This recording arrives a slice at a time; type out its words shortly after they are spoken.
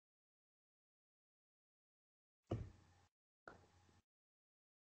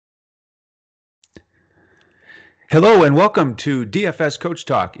Hello and welcome to DFS Coach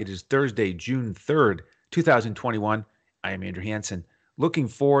Talk. It is Thursday, June 3rd, 2021. I am Andrew Hansen. Looking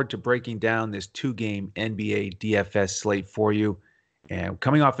forward to breaking down this two-game NBA DFS slate for you. And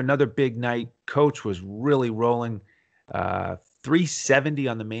coming off another big night, Coach was really rolling. 370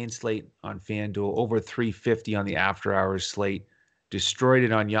 on the main slate on FanDuel, over 350 on the after-hours slate. Destroyed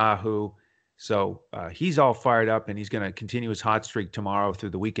it on Yahoo. So he's all fired up, and he's going to continue his hot streak tomorrow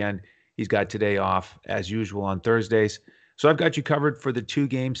through the weekend. He's got today off, as usual, on Thursdays. So I've got you covered for the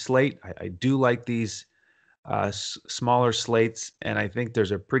two-game slate. I do like these smaller slates, and I think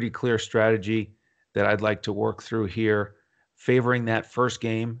there's a pretty clear strategy that I'd like to work through here, favoring that first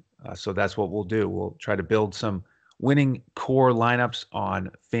game. So that's what we'll do. We'll try to build some winning core lineups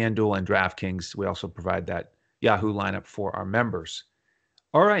on FanDuel and DraftKings. We also provide that Yahoo lineup for our members.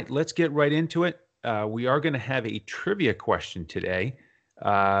 All right, let's get right into it. We are going to have a trivia question today.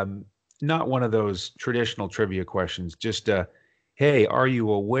 Not one of those traditional trivia questions, just hey, are you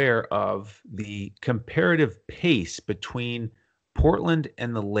aware of the comparative pace between Portland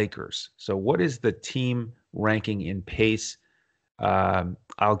and the Lakers? So what is the team ranking in pace?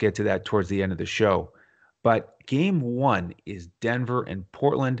 I'll get to that towards the end of the show. But game one is Denver and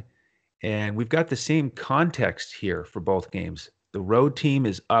Portland, and we've got the same context here for both games. The road team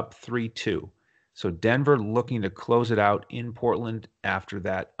is up 3-2. So Denver looking to close it out in Portland after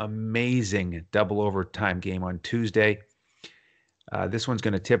that amazing double overtime game on Tuesday. This one's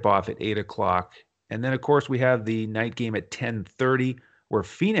going to tip off at 8 o'clock. And then, of course, we have the night game at 10:30 where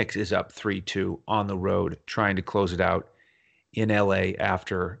Phoenix is up 3-2 on the road trying to close it out in LA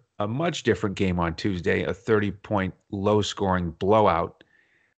after a much different game on Tuesday, a 30-point low-scoring blowout.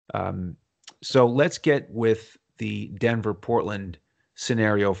 So let's get with the Denver-Portland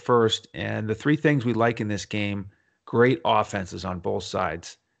scenario first. And the three things we like in this game: great offenses on both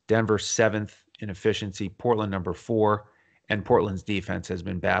sides. Denver 7th in efficiency, Portland number 4, and Portland's defense has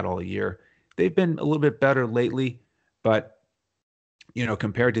been bad all year. They've been a little bit better lately, but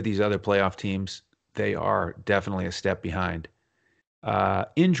compared to these other playoff teams, they are definitely a step behind.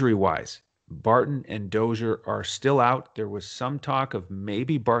 Injury-wise, Barton and Dozier are still out. There was some talk of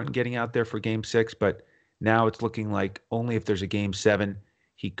maybe Barton getting out there for Game 6, but now it's looking like only if there's a Game 7,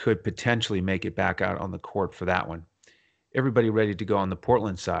 he could potentially make it back out on the court for that one. Everybody ready to go on the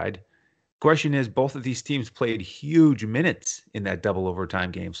Portland side. Question is, both of these teams played huge minutes in that double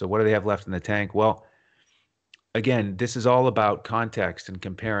overtime game. So what do they have left in the tank? Well, again, this is all about context and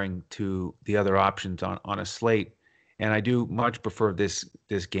comparing to the other options on a slate. And I do much prefer this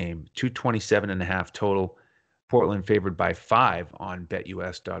game. 227.5 total. Portland favored by 5 on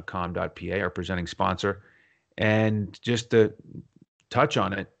betus.com.pa, our presenting sponsor. And just to touch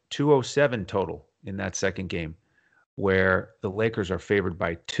on it, 207 total in that second game, where the Lakers are favored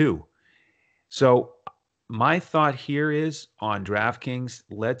by 2. So my thought here is on DraftKings,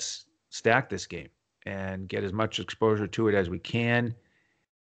 let's stack this game and get as much exposure to it as we can.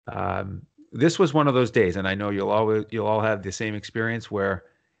 This was one of those days, and I know you'll all have the same experience where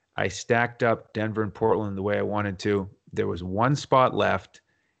I stacked up Denver and Portland the way I wanted to. There was one spot left,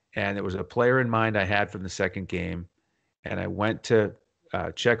 and there was a player in mind I had from the second game, and I went to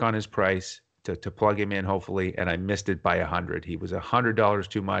check on his price to plug him in, hopefully, and I missed it by 100. He was $100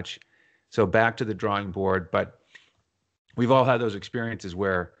 too much, so back to the drawing board. But we've all had those experiences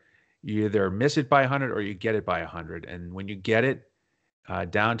where you either miss it by 100 or you get it by 100, and when you get it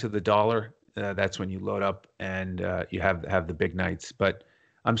down to the dollar, that's when you load up and you have the big nights. But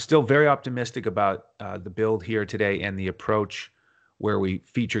I'm still very optimistic about the build here today and the approach where we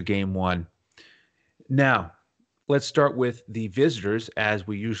feature game one. Now, let's start with the visitors, as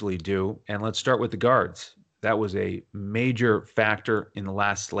we usually do, and let's start with the guards. That was a major factor in the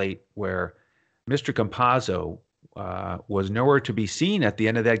last slate where Mr. Campazzo was nowhere to be seen at the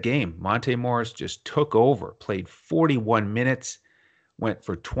end of that game. Monte Morris just took over, played 41 minutes, went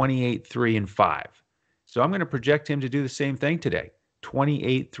for 28, 3, and 5. So I'm going to project him to do the same thing today.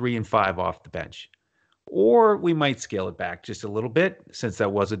 28, 3, and 5 off the bench. Or we might scale it back just a little bit since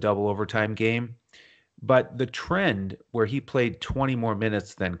that was a double overtime game. But the trend where he played 20 more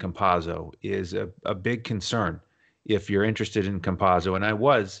minutes than Campazzo is a big concern if you're interested in Campazzo. And I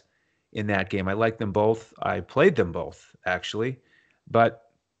was in that game. I liked them both. I played them both, actually.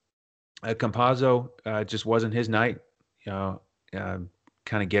 But Campazzo just wasn't his night. Kind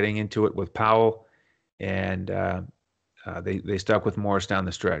of getting into it with Powell. And they stuck with Morris down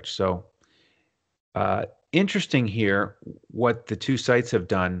the stretch. So interesting here what the two sites have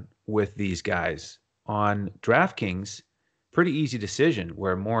done with these guys. On DraftKings, pretty easy decision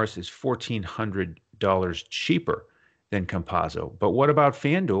where Morris is $1,400 cheaper than Campazzo. But what about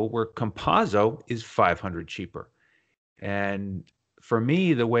FanDuel, where Campazzo is $500 cheaper? And for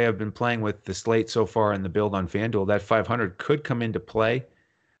me, the way I've been playing with the slate so far in the build on FanDuel, that 500 could come into play.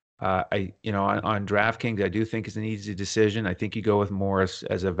 On DraftKings, I do think it's an easy decision. I think you go with Morris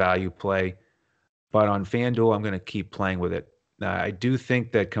as a value play, but on FanDuel, I'm going to keep playing with it. I do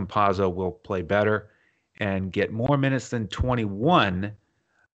think that Campazzo will play better and get more minutes than 21,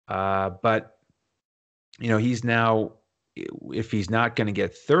 but he's now, if he's not going to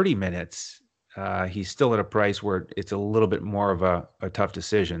get 30 minutes, he's still at a price where it's a little bit more of a tough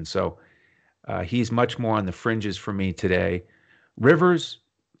decision. So he's much more on the fringes for me today. Rivers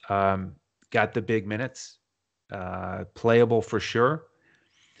got the big minutes, playable for sure.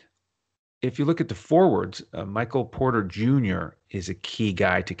 If you look at the forwards, Michael Porter Jr. is a key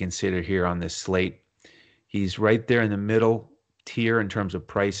guy to consider here on this slate. He's right there in the middle tier in terms of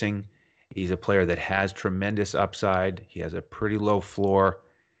pricing. He's a player that has tremendous upside. He has a pretty low floor.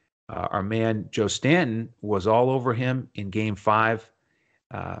 Our man Joe Stanton was all over him in Game 5,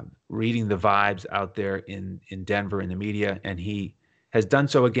 reading the vibes out there in Denver in the media, and he has done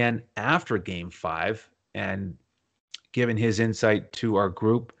so again after Game 5 and given his insight to our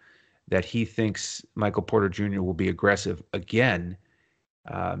group that he thinks Michael Porter Jr. will be aggressive again.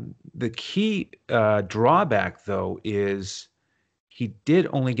 The key drawback, though, is he did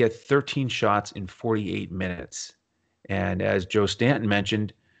only get 13 shots in 48 minutes. And as Joe Stanton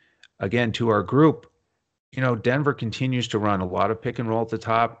mentioned, again, to our group, Denver continues to run a lot of pick and roll at the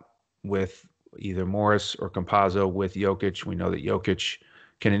top with either Morris or Campazzo with Jokic. We know that Jokic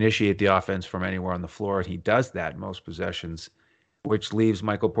can initiate the offense from anywhere on the floor, and he does that most possessions, which leaves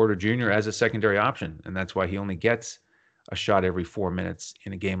Michael Porter Jr. as a secondary option. And that's why he only gets a shot every 4 minutes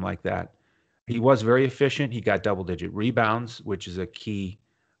in a game like that. He was very efficient. He got double-digit rebounds, which is a key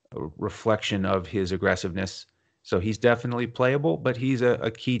reflection of his aggressiveness. So he's definitely playable, but he's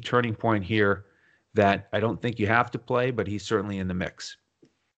a key turning point here that I don't think you have to play, but he's certainly in the mix.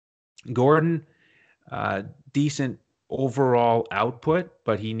 Gordon, decent overall output,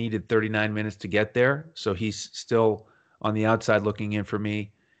 but he needed 39 minutes to get there. So he's still on the outside looking in for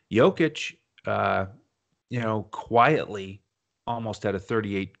me. Jokic, quietly almost had a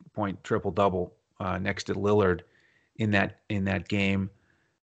 38-point triple-double next to Lillard in that game.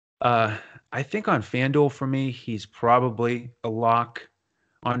 I think on FanDuel for me, he's probably a lock.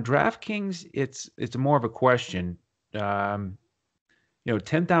 On DraftKings, it's more of a question.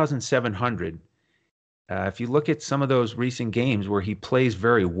 10,700. If you look at some of those recent games where he plays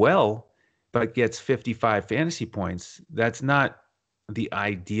very well, but gets 55 fantasy points, that's not the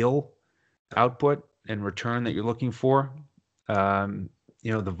ideal output and return that you're looking for. The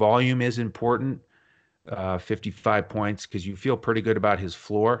volume is important, 55 points, because you feel pretty good about his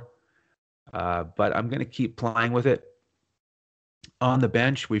floor. But I'm going to keep playing with it. On the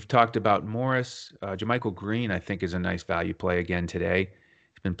bench, we've talked about Morris. JaMychal Green, I think, is a nice value play again today.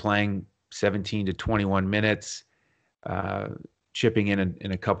 He's been playing 17 to 21 minutes, chipping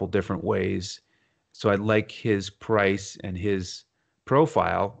in a couple different ways. So I like his price and his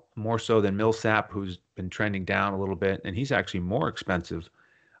profile more so than Millsap, who's been trending down a little bit, and he's actually more expensive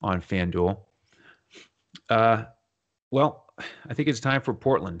on FanDuel. Well, I think it's time for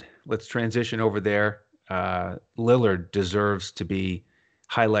Portland. Let's transition over there. Lillard deserves to be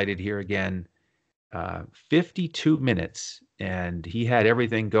highlighted here again. 52 minutes, and he had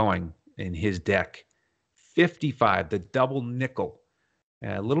everything going in his deck. 55, the double nickel.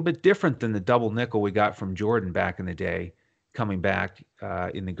 A little bit different than the double nickel we got from Jordan back in the day, coming back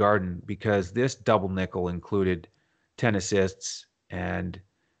in the Garden, because this double nickel included 10 assists and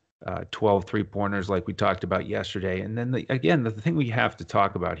 12 three-pointers like we talked about yesterday. And then, the thing we have to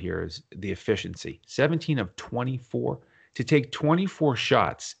talk about here is the efficiency. 17 of 24. To take 24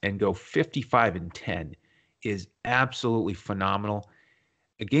 shots and go 55 and 10 is absolutely phenomenal.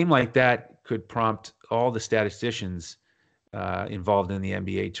 A game like that could prompt all the statisticians involved in the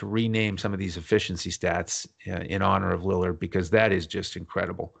NBA to rename some of these efficiency stats in honor of Lillard, because that is just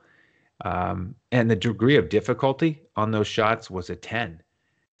incredible. And the degree of difficulty on those shots was a 10.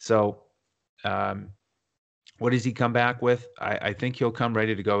 So what does he come back with? I think he'll come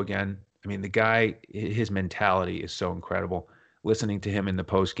ready to go again. I mean, the guy, his mentality is so incredible. Listening to him in the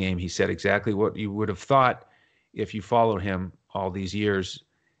post game, he said exactly what you would have thought if you followed him all these years,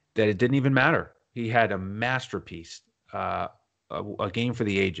 that it didn't even matter. He had a masterpiece, a game for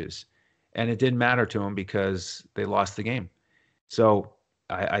the ages, and it didn't matter to him because they lost the game. So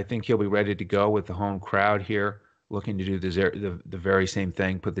I think he'll be ready to go with the home crowd here, looking to do the very same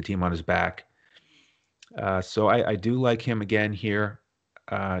thing, put the team on his back. So I do like him again here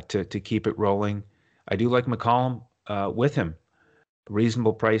to keep it rolling. I do like McCollum with him.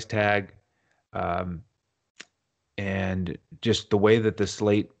 Reasonable price tag. And just the way that the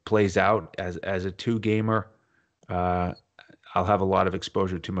slate plays out as a two-gamer, uh, I'll have a lot of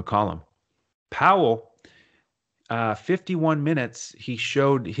exposure to McCollum. Powell, 51 minutes, he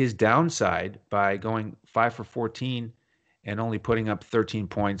showed his downside by going 5 for 14 and only putting up 13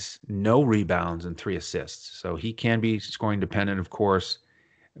 points, no rebounds, and 3 assists. So he can be scoring dependent, of course.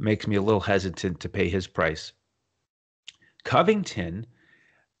 It makes me a little hesitant to pay his price. Covington,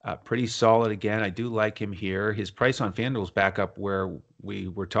 pretty solid again. I do like him here. His price on FanDuel is back up where we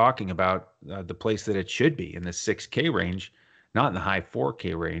were talking about, the place that it should be, in the 6K range, not in the high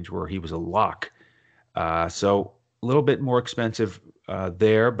 4K range where he was a lock. So a little bit more expensive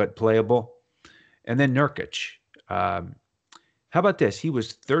there, but playable. And then Nurkic. How about this? He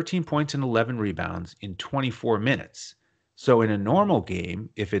was 13 points and 11 rebounds in 24 minutes. So in a normal game,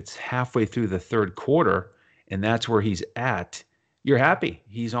 if it's halfway through the third quarter and that's where he's at, you're happy.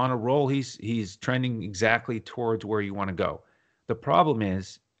 He's on a roll. He's trending exactly towards where you want to go. The problem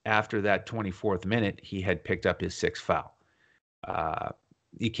is after that 24th minute, he had picked up his sixth foul.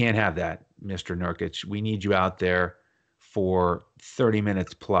 You can't have that, Mr. Nurkic. We need you out there for 30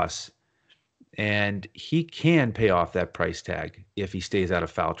 minutes plus. And he can pay off that price tag if he stays out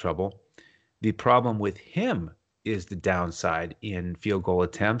of foul trouble. The problem with him is the downside in field goal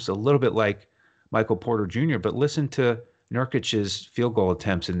attempts, a little bit like Michael Porter Jr., but listen to Nurkic's field goal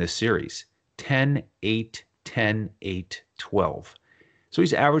attempts in this series: 10, 8, 10, 8, 12. So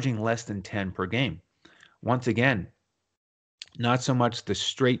he's averaging less than 10 per game. Once again, not so much the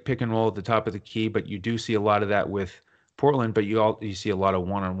straight pick and roll at the top of the key, but you do see a lot of that with Portland, but you see a lot of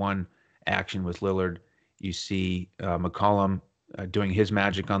one-on-one action with Lillard. You see McCollum doing his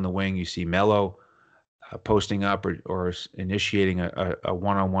magic on the wing. You see Melo posting up or initiating a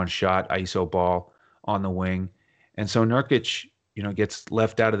one-on-one shot, ISO ball on the wing. And so Nurkic, gets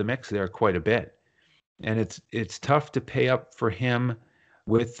left out of the mix there quite a bit. And it's tough to pay up for him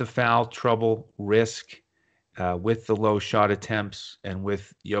with the foul trouble risk, with the low shot attempts, and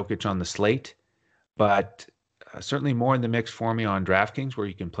with Jokic on the slate. But certainly more in the mix for me on DraftKings, where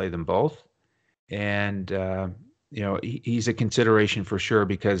you can play them both. And, he's a consideration for sure,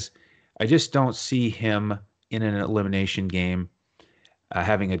 because I just don't see him in an elimination game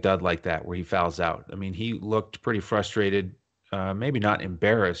having a dud like that where he fouls out. I mean, he looked pretty frustrated, maybe not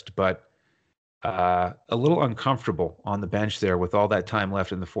embarrassed, but a little uncomfortable on the bench there with all that time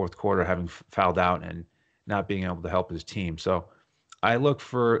left in the fourth quarter, having fouled out and not being able to help his team. So I look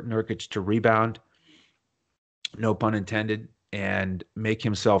for Nurkic to rebound, no pun intended, and make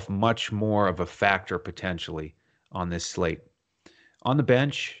himself much more of a factor potentially on this slate. On the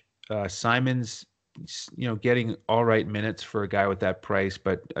bench, Simons, getting all right minutes for a guy with that price,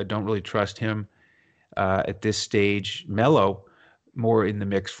 but I don't really trust him at this stage. Melo, more in the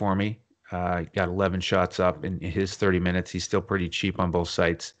mix for me. Got 11 shots up in his 30 minutes. He's still pretty cheap on both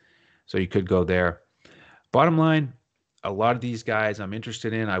sites, so you could go there. Bottom line, a lot of these guys I'm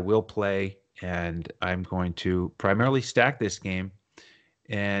interested in, I will play, and I'm going to primarily stack this game.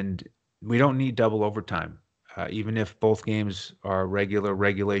 And we don't need double overtime. Even if both games are regular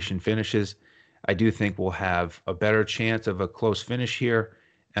regulation finishes, I do think we'll have a better chance of a close finish here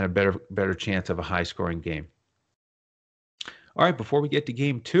and a better chance of a high-scoring game. All right, before we get to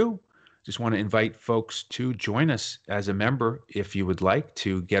game two, just want to invite folks to join us as a member if you would like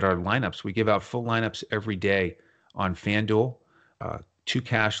to get our lineups. We give out full lineups every day on FanDuel, 2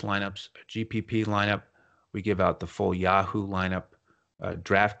 cash lineups, a GPP lineup. We give out the full Yahoo lineup,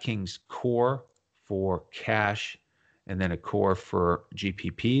 DraftKings core for cash, and then a core for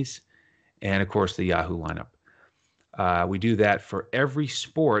GPPs, and of course the Yahoo lineup. We do that for every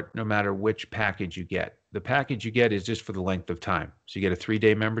sport, no matter which package you get. The package you get is just for the length of time. So you get a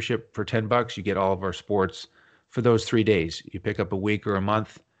 3-day membership for $10. You get all of our sports for those 3 days. You pick up a week or a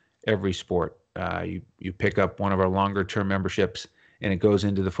month, every sport. You pick up one of our longer term memberships and it goes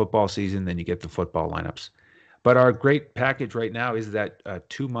into the football season, then you get the football lineups. But our great package right now is that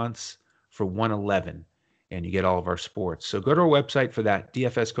 2 months for $111, and you get all of our sports. So go to our website for that,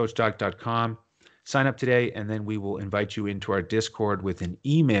 dfscoachdoc.com. Sign up today, and then we will invite you into our Discord with an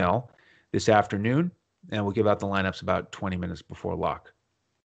email this afternoon, and we'll give out the lineups about 20 minutes before lock.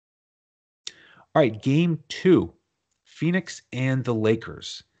 All right, game two, Phoenix and the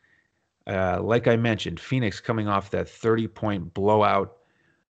Lakers. Like I mentioned, Phoenix coming off that 30-point blowout.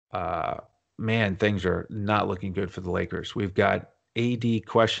 Man, things are not looking good for the Lakers. We've got AD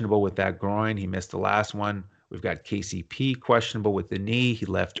questionable with that groin. He missed the last one. We've got KCP questionable with the knee. He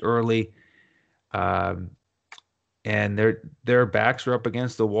left early. And their backs are up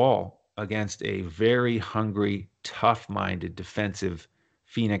against the wall against a very hungry, tough-minded defensive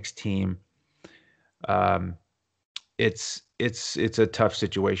Phoenix team. it's a tough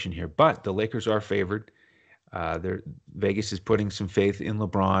situation here, but the Lakers are favored. Vegas is putting some faith in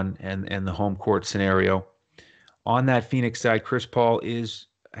LeBron and the home court scenario. On that Phoenix side, Chris Paul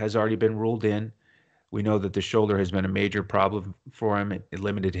has already been ruled in. We know that the shoulder has been a major problem for him. It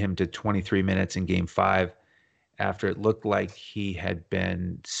limited him to 23 minutes in Game 5 after it looked like he had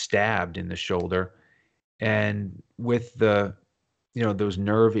been stabbed in the shoulder. And with those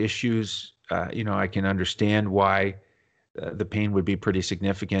nerve issues, I can understand why the pain would be pretty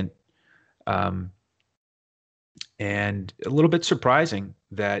significant. And a little bit surprising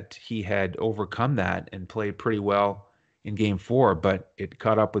that he had overcome that and played pretty well in Game 4, but it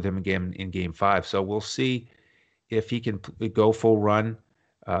caught up with him again in Game 5. So we'll see if he can go full run.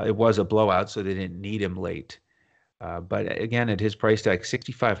 It was a blowout, so they didn't need him late. But again, at his price tag,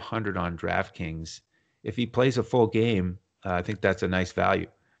 6,500 on DraftKings, if he plays a full game, I think that's a nice value.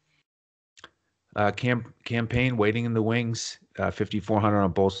 Campaign waiting in the wings, 5,400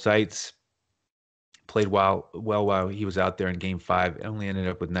 on both sites. Played well while he was out there in Game 5. Only ended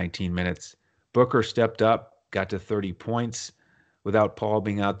up with 19 minutes. Booker stepped up, got to 30 points without Paul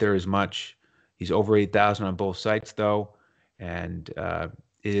being out there as much. He's over 8,000 on both sites, though, and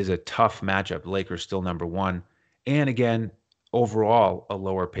it is a tough matchup. Lakers still number one. And again, overall, a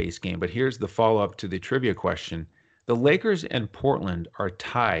lower pace game. But here's the follow-up to the trivia question. The Lakers and Portland are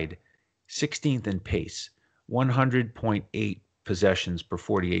tied 16th in pace, 100.8 possessions per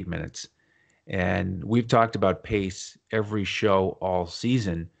 48 minutes. And we've talked about pace every show all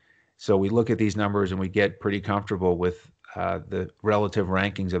season. So we look at these numbers and we get pretty comfortable with the relative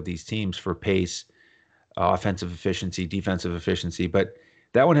rankings of these teams for pace, offensive efficiency, defensive efficiency. But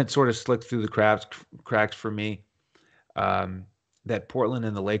that one had sort of slipped through the cracks for me. That Portland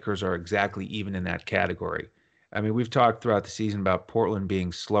and the Lakers are exactly even in that category. I mean, we've talked throughout the season about Portland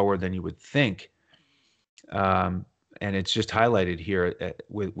being slower than you would think. And it's just highlighted here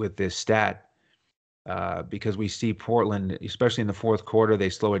with this stat. Because we see Portland, especially in the fourth quarter, they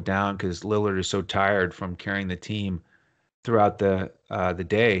slow it down because Lillard is so tired from carrying the team throughout the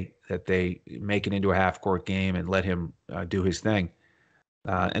day that they make it into a half-court game and let him do his thing.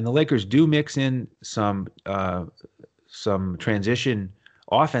 And the Lakers do mix in some transition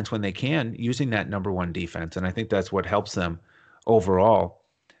offense when they can, using that number one defense, and I think that's what helps them overall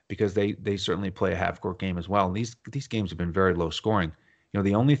because they certainly play a half-court game as well. And these games have been very low scoring.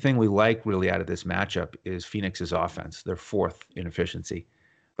 The only thing we like really out of this matchup is Phoenix's offense. They're fourth in efficiency,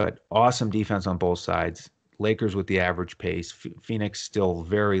 but awesome defense on both sides. Lakers with the average pace. Phoenix still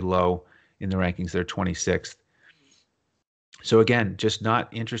very low in the rankings. They're 26th. So again, just not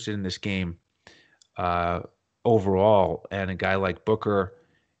interested in this game overall. And a guy like Booker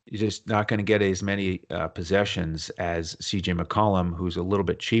is just not going to get as many possessions as CJ McCollum, who's a little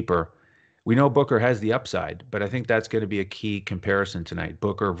bit cheaper. We know Booker has the upside, but I think that's going to be a key comparison tonight,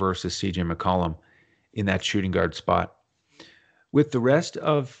 Booker versus CJ McCollum in that shooting guard spot. With the rest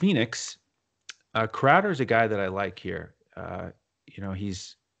of Phoenix, Crowder's a guy that I like here.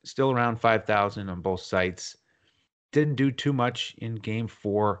 He's still around 5,000 on both sites. Didn't do too much in Game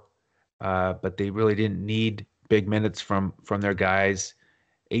 4, but they really didn't need big minutes from their guys.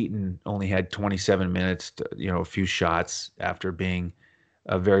 Ayton only had 27 minutes, a few shots after being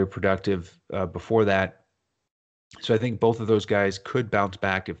very productive before that. So I think both of those guys could bounce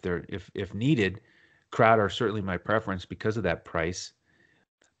back if needed. Crowder certainly my preference because of that price.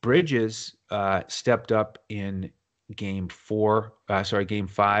 Bridges stepped up in Game 5.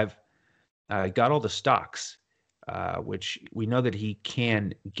 Got all the stocks, which we know that he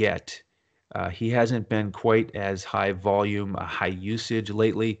can get. He hasn't been quite as high volume, high usage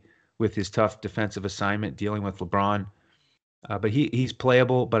lately with his tough defensive assignment dealing with LeBron. But he's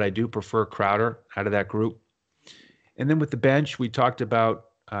playable, but I do prefer Crowder out of that group. And then with the bench, we talked about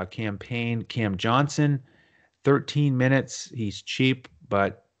Cam Johnson, 13 minutes. He's cheap,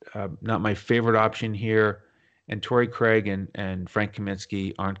 but not my favorite option here. And Torrey Craig and Frank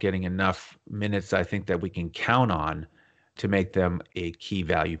Kaminsky aren't getting enough minutes, I think, that we can count on to make them a key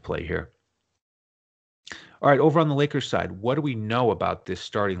value play here. All right, over on the Lakers side, what do we know about this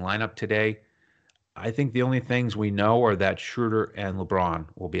starting lineup today? I think the only things we know are that Schroeder and LeBron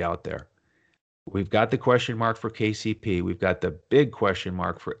will be out there. We've got the question mark for KCP. We've got the big question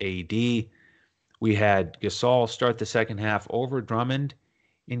mark for AD. We had Gasol start the second half over Drummond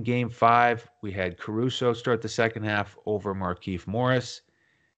in Game 5. We had Caruso start the second half over Markieff Morris.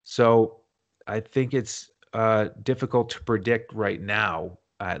 So I think it's difficult to predict right now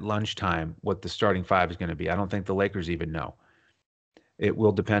at lunchtime what the starting five is going to be. I don't think the Lakers even know. It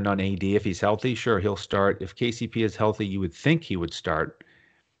will depend on AD. If he's healthy, sure, he'll start. If KCP is healthy, you would think he would start.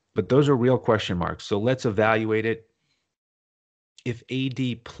 But those are real question marks. So let's evaluate it. if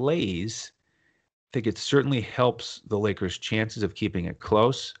AD plays, I think it certainly helps the Lakers' chances of keeping it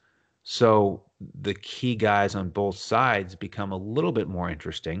close. So the key guys on both sides become a little bit more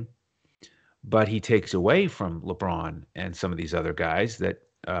interesting, but he takes away from LeBron and some of these other guys that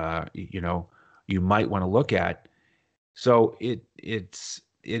you might want to look at. So it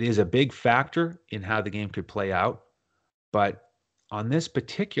is a big factor in how the game could play out. But on this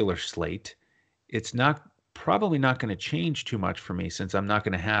particular slate, it's not probably not going to change too much for me since I'm not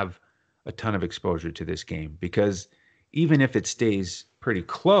going to have a ton of exposure to this game because even if it stays pretty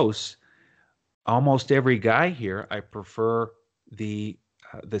close, almost every guy here, I prefer the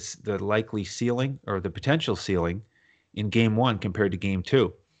likely ceiling or the potential ceiling in game one compared to game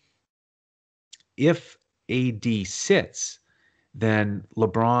two. If AD sits, then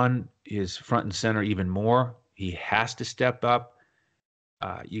LeBron is front and center even more. He has to step up.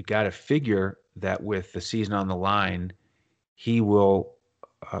 You got to figure that with the season on the line, he will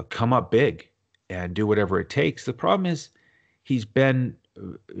come up big and do whatever it takes. The problem is he's been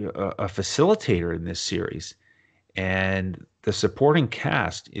a facilitator in this series, and the supporting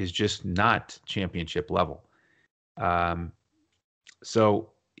cast is just not championship level. So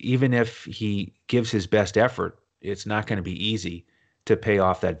even if he gives his best effort, it's not going to be easy to pay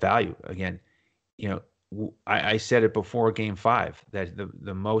off that value. Again, I said it before game five that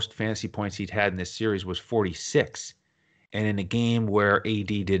the most fantasy points he'd had in this series was 46. And in a game where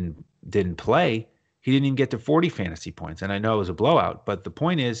AD didn't play, he didn't even get to 40 fantasy points. And I know it was a blowout, but the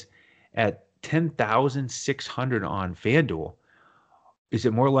point is at 10,600 on FanDuel, is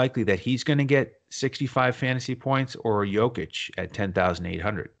it more likely that he's going to get 65 fantasy points or Jokic at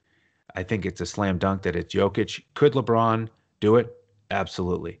 10,800? I think it's a slam dunk that it's Jokic. Could LeBron do it?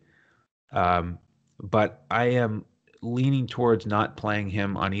 Absolutely. But I am leaning towards not playing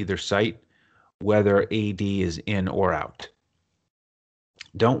him on either site, whether AD is in or out.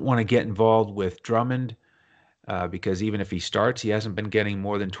 Don't want to get involved with Drummond because even if he starts, he hasn't been getting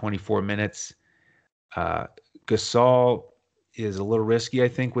more than 24 minutes. Gasol is a little risky, I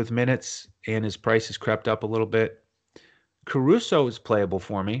think, with minutes, and his price has crept up a little bit. Caruso is playable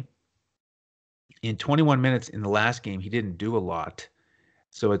for me. In 21 minutes in the last game, he didn't do a lot.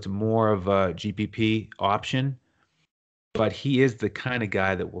 So it's more of a GPP option. But he is the kind of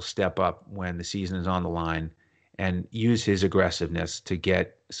guy that will step up when the season is on the line and use his aggressiveness to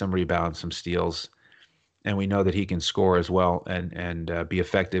get some rebounds, some steals. And we know that he can score as well and be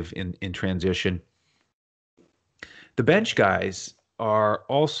effective in transition. The bench guys are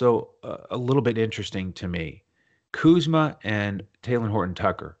also a little bit interesting to me. Kuzma and Talen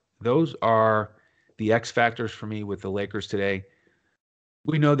Horton-Tucker. Those are the X factors for me with the Lakers today.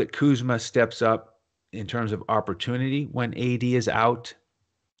 We know that Kuzma steps up in terms of opportunity when AD is out.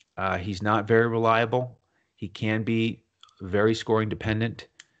 He's not very reliable. He can be very scoring dependent,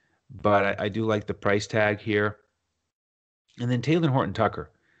 but I do like the price tag here. And then Talen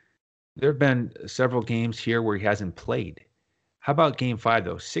Horton-Tucker. There have been several games here where he hasn't played. How about game five,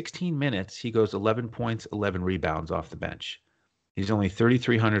 though? 16 minutes, he goes 11 points, 11 rebounds off the bench. He's only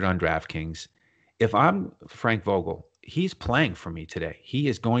 3,300 on DraftKings. If I'm Frank Vogel, he's playing for me today. He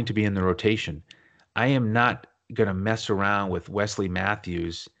is going to be in the rotation. I am not going to mess around with Wesley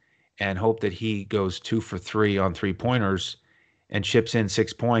Matthews and hope that he goes 2 for 3 on three-pointers and chips in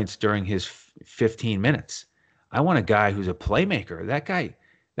 6 points during his 15 minutes. I want a guy who's a playmaker. That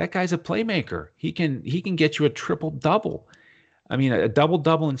guy's a playmaker. He can get you a triple-double. I mean, a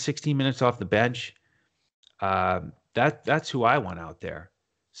double-double in 16 minutes off the bench. That's who I want out there.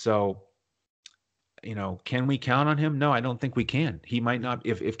 So, can we count on him? No, I don't think we can. He might not.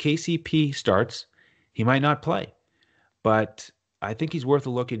 If KCP starts, he might not play. But I think he's worth a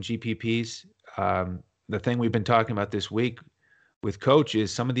look in GPPs. The thing we've been talking about this week with Coach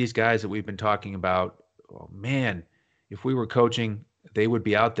is some of these guys that we've been talking about, oh man, if we were coaching, they would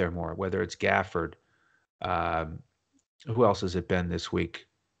be out there more, whether it's Gafford. Who else has it been this week?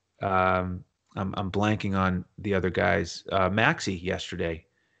 I'm blanking on the other guys. Maxey yesterday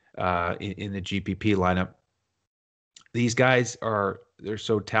in the GPP lineup. These guys they're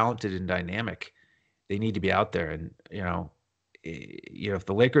so talented and dynamic. They need to be out there. And, if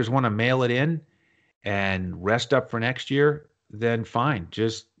the Lakers want to mail it in and rest up for next year, then fine.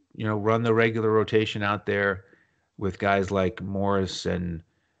 Just, run the regular rotation out there with guys like Morris and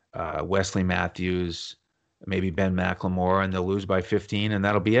Wesley Matthews, maybe Ben McLemore, and they'll lose by 15, and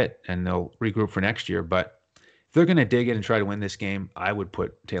that'll be it. And they'll regroup for next year. But if they're going to dig in and try to win this game, I would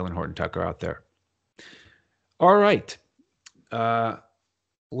put Talen Horton-Tucker out there. All right.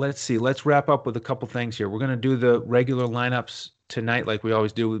 Let's see. Let's wrap up with a couple things here. We're going to do the regular lineups tonight like we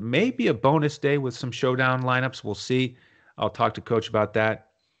always do. Maybe a bonus day with some showdown lineups. We'll see. I'll talk to Coach about that.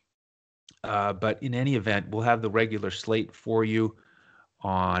 But in any event, we'll have the regular slate for you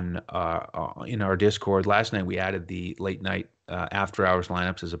on in our Discord. Last night we added the late night after hours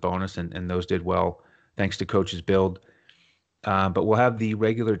lineups as a bonus, and those did well thanks to Coach's build. But we'll have the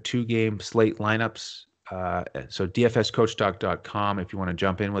regular 2-game slate lineups. So dfscoachtalk.com if you want to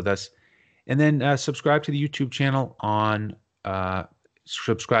jump in with us, and then subscribe to the YouTube channel on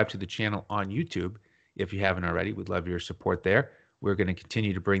subscribe to the channel on YouTube if you haven't already. We'd love your support there. We're going to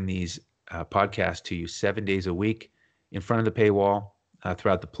continue to bring these podcasts to you 7 days a week in front of the paywall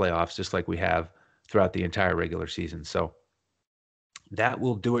throughout the playoffs, just like we have throughout the entire regular season. So that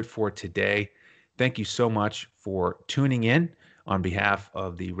will do it for today. Thank you so much for tuning in. On behalf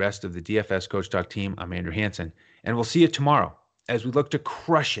of the rest of the DFS Coach Talk team, I'm Andrew Hansen, and we'll see you tomorrow as we look to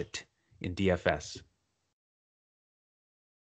crush it in DFS.